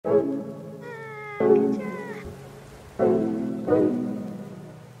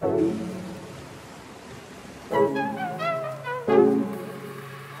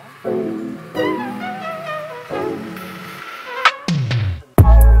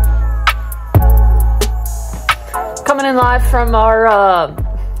Coming in live from our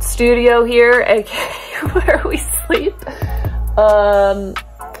studio here, aka where we sleep.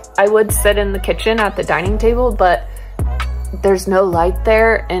 I would sit in the kitchen at the dining table, but there's no light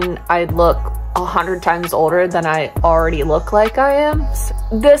there and I'd look 100 times older than I already look like I am.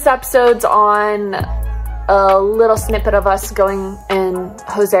 This episode's on a little snippet of us going and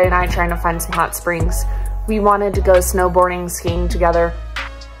Jose and I trying to find some hot springs. We wanted to go snowboarding, skiing together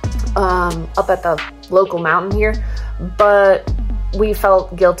up at the local mountain here, but we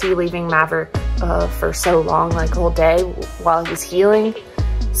felt guilty leaving Maverick for so long, like a whole day while he was healing.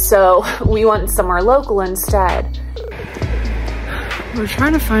 So we went somewhere local instead. We're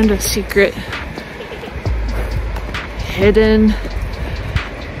trying to find a secret hidden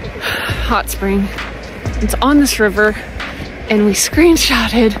hot spring. It's on this river and we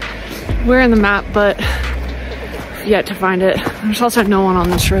screenshotted where in the map, but yet to find it. There's also no one on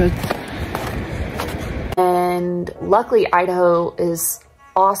this road. And luckily Idaho is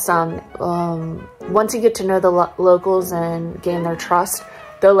awesome. Once you get to know the locals and gain their trust,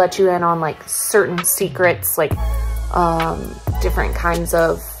 they'll let you in on like certain secrets, like different kinds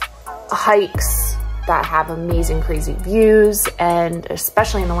of hikes that have amazing crazy views, and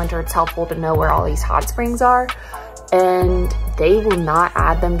especially in the winter it's helpful to know where all these hot springs are. And they will not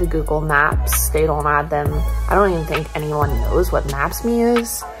add them to Google Maps. They don't add them. I don't even think anyone knows what Maps.me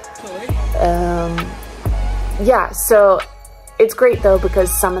is. Yeah, so it's great though,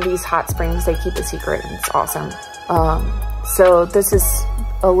 because some of these hot springs, they keep a secret and it's awesome. So this is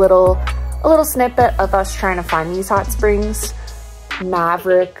a little snippet of us trying to find these hot springs.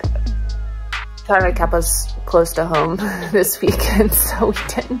 Maverick kind of kept us close to home this weekend, so we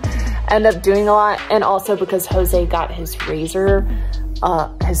didn't end up doing a lot. And also because Jose got his Razor,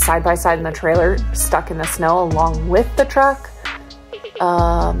 his side-by-side in the trailer, stuck in the snow along with the truck.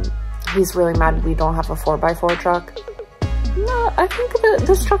 He's really mad we don't have a 4x4 truck. No, I think that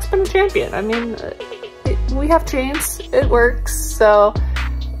this truck's been a champion. I mean, we have chains, it works, so.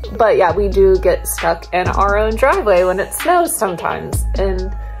 But yeah, we do get stuck in our own driveway when it snows sometimes.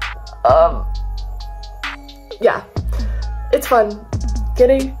 And yeah, it's fun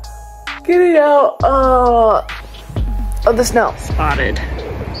getting out of the snow. Spotted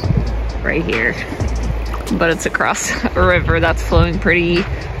right here, but it's across a river that's flowing pretty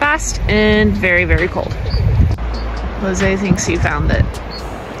fast and very, very cold. Jose thinks he found it.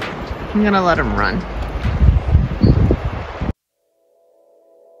 I'm gonna let him run.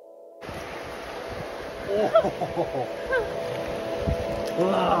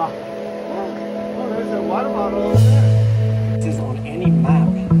 Oh, there's a water bottle over there. This is on any map.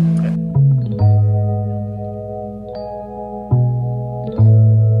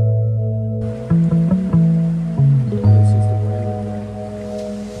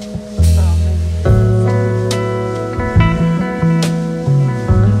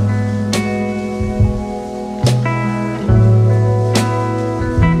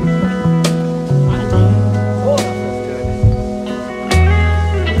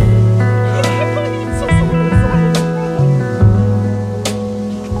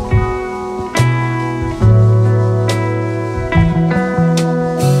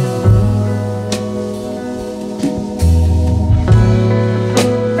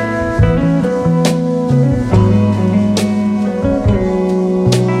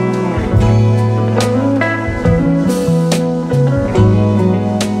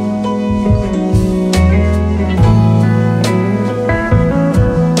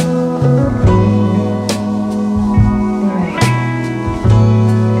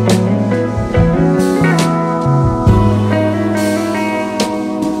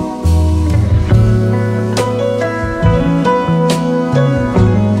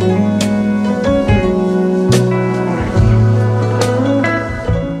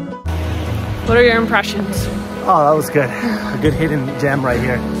 What are your impressions? Oh, that was good. A good hidden gem right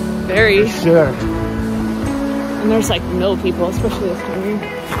here. Very. For sure. And there's like no people, especially this time of year.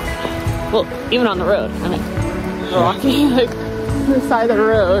 Well, even on the road. I mean, we're walking like the side of the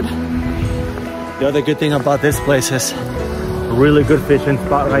road. The other good thing about this place is a really good fishing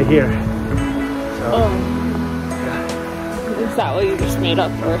spot right here. So, Is that what you just made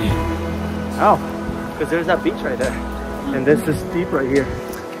up for? oh, because there's that beach right there. And this is deep right here.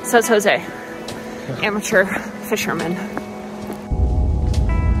 Says Jose, amateur fisherman.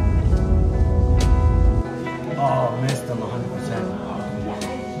 Oh, missed them 100%.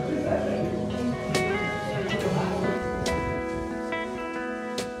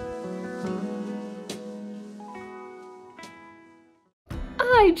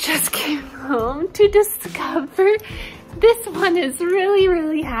 I just came home to discover this one is really,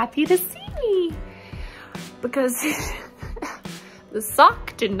 really happy to see me. because the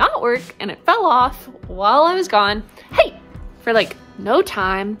sock did not work and it fell off while I was gone. Hey, for like no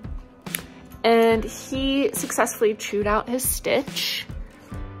time. And he successfully chewed out his stitch.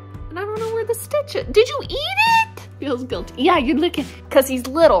 And I don't know where the stitch is. Did you eat it? Feels guilty. Yeah, you're looking, because he's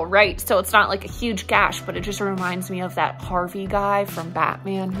little, right? So it's not like a huge gash, but it just reminds me of that Harvey guy from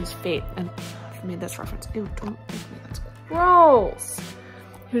Batman whose face, and I've made this reference. Ew, don't make me, that's gross.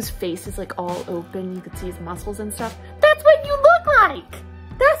 Whose face is like all open. You could see his muscles and stuff. That's what you look like.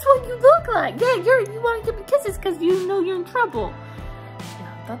 That's what you look like. Yeah, you want to give me kisses because you know you're in trouble.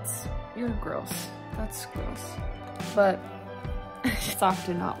 Yeah, you're gross. That's gross. But sock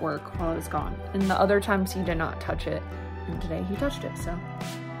did not work while I was gone. And the other times he did not touch it. And today he touched it, so.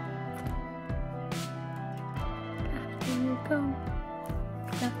 Here you go.